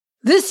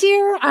This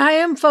year, I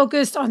am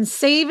focused on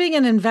saving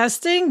and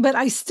investing, but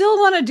I still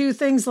want to do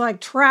things like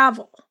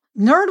travel.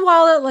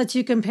 NerdWallet lets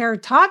you compare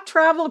top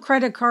travel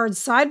credit cards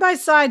side by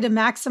side to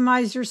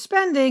maximize your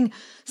spending,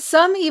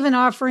 some even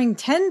offering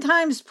 10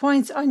 times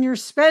points on your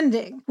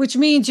spending, which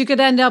means you could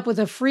end up with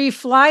a free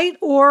flight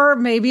or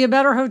maybe a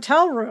better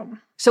hotel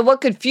room. So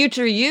what could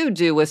future you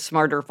do with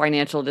smarter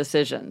financial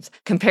decisions?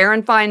 Compare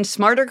and find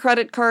smarter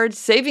credit cards,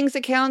 savings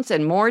accounts,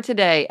 and more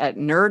today at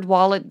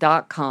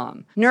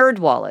nerdwallet.com.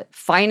 NerdWallet,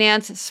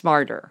 finance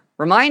smarter.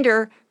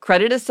 Reminder,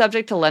 credit is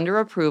subject to lender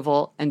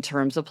approval and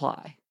terms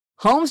apply.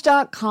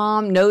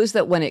 Homes.com knows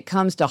that when it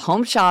comes to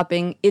home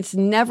shopping, it's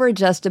never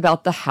just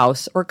about the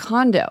house or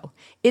condo.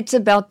 It's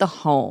about the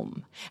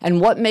home. And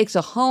what makes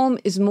a home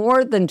is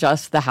more than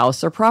just the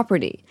house or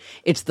property.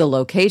 It's the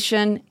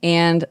location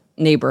and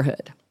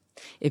neighborhood.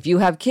 If you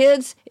have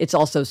kids, it's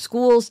also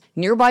schools,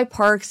 nearby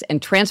parks,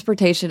 and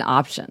transportation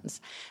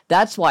options.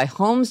 That's why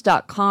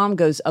Homes.com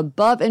goes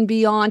above and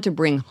beyond to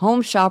bring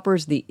home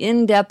shoppers the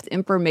in-depth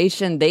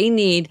information they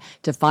need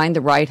to find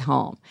the right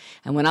home.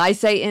 And when I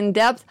say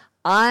in-depth,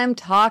 I'm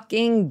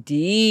talking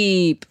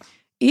deep.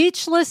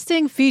 Each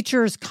listing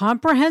features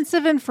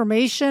comprehensive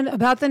information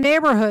about the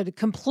neighborhood,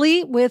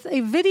 complete with a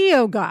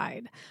video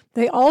guide.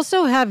 They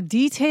also have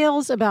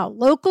details about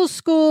local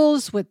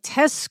schools with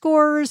test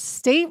scores,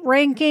 state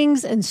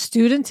rankings, and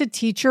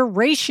student-to-teacher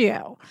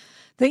ratio.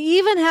 They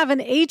even have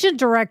an agent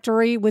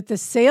directory with the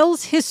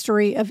sales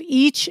history of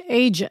each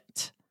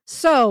agent.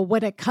 So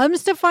when it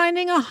comes to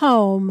finding a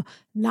home,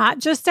 not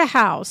just a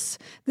house,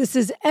 this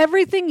is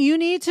everything you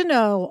need to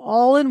know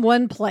all in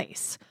one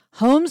place.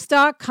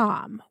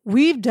 Homes.com.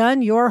 We've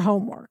done your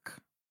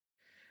homework.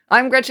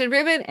 I'm Gretchen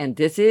Rubin, and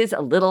this is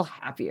A Little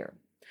Happier.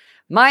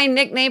 My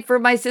nickname for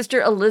my sister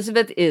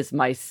Elizabeth is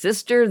My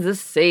Sister the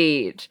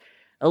Sage.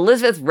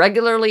 Elizabeth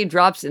regularly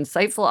drops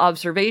insightful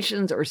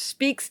observations or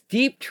speaks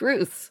deep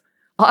truths,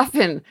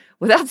 often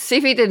without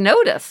seeming to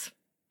notice.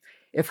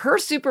 If her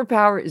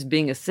superpower is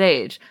being a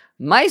sage,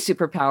 my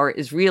superpower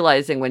is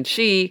realizing when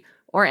she,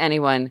 or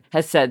anyone,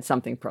 has said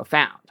something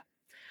profound.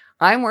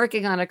 I'm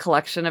working on a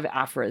collection of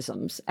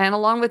aphorisms, and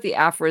along with the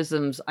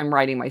aphorisms I'm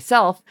writing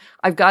myself,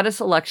 I've got a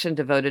selection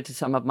devoted to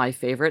some of my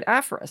favorite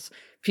aphorists.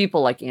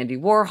 People like Andy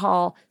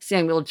Warhol,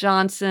 Samuel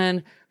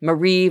Johnson,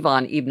 Marie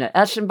von Ibn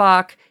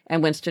Eschenbach,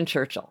 and Winston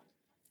Churchill.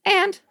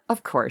 And,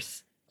 of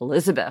course,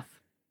 Elizabeth.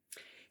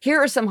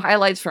 Here are some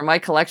highlights from my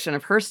collection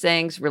of her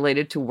sayings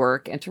related to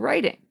work and to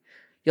writing.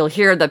 You'll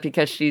hear that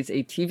because she's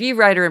a TV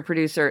writer and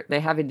producer, they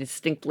have a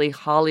distinctly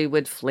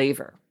Hollywood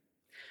flavor.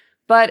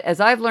 But as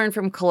I've learned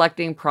from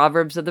collecting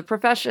proverbs of the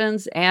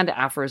professions and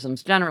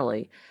aphorisms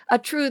generally, a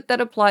truth that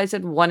applies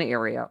in one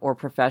area or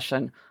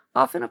profession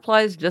often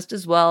applies just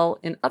as well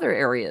in other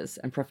areas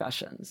and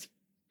professions.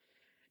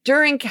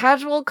 During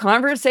casual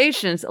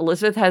conversations,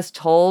 Elizabeth has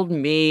told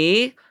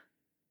me,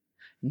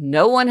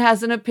 no one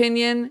has an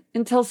opinion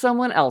until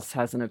someone else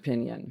has an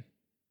opinion.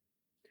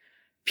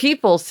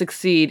 People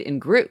succeed in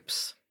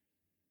groups.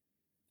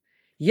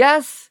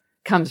 Yes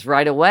comes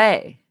right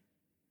away.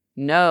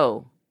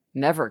 No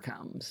never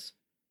comes.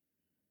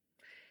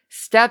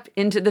 Step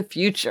into the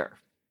future.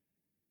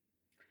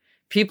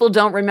 People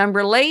don't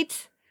remember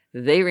late,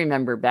 they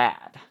remember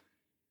bad.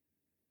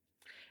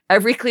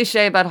 Every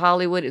cliche about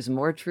Hollywood is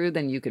more true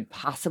than you could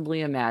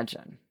possibly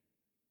imagine.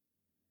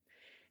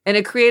 In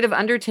a creative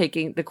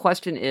undertaking, the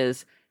question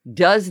is,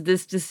 does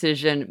this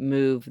decision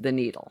move the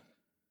needle?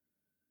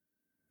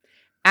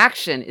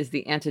 Action is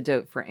the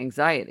antidote for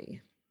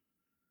anxiety.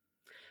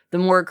 The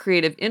more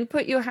creative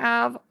input you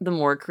have, the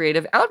more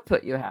creative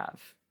output you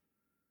have.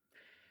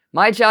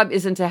 My job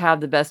isn't to have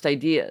the best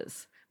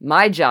ideas.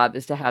 My job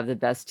is to have the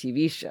best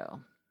TV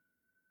show.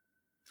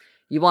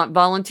 You want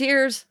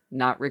volunteers,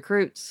 not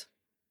recruits.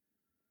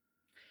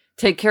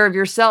 Take care of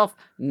yourself.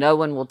 No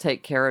one will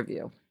take care of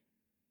you.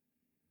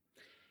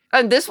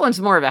 And this one's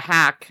more of a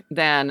hack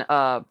than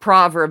a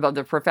proverb of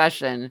the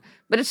profession,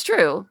 but it's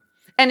true.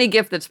 Any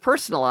gift that's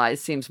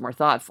personalized seems more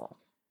thoughtful.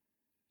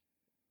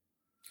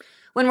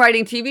 When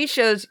writing TV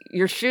shows,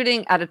 you're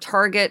shooting at a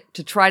target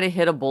to try to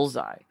hit a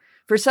bullseye.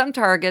 For some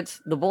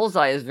targets, the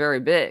bullseye is very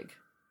big.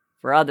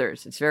 For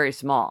others, it's very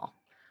small.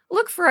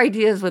 Look for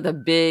ideas with a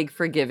big,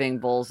 forgiving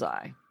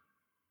bullseye.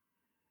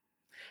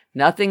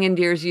 Nothing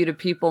endears you to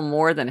people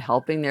more than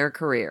helping their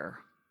career.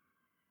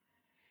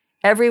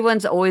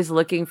 Everyone's always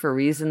looking for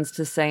reasons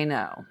to say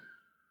no.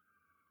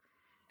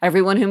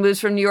 Everyone who moves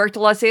from New York to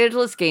Los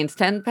Angeles gains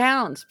 10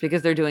 pounds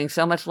because they're doing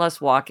so much less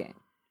walking.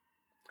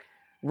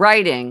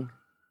 Writing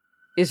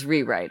is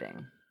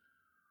rewriting.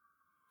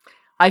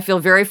 I feel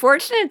very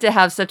fortunate to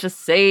have such a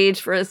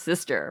sage for a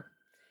sister.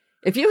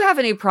 If you have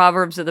any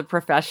proverbs of the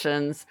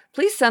professions,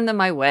 please send them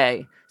my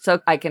way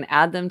so I can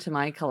add them to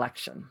my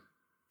collection.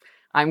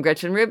 I'm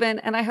Gretchen Rubin,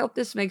 and I hope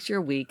this makes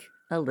your week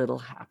a little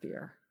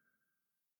happier.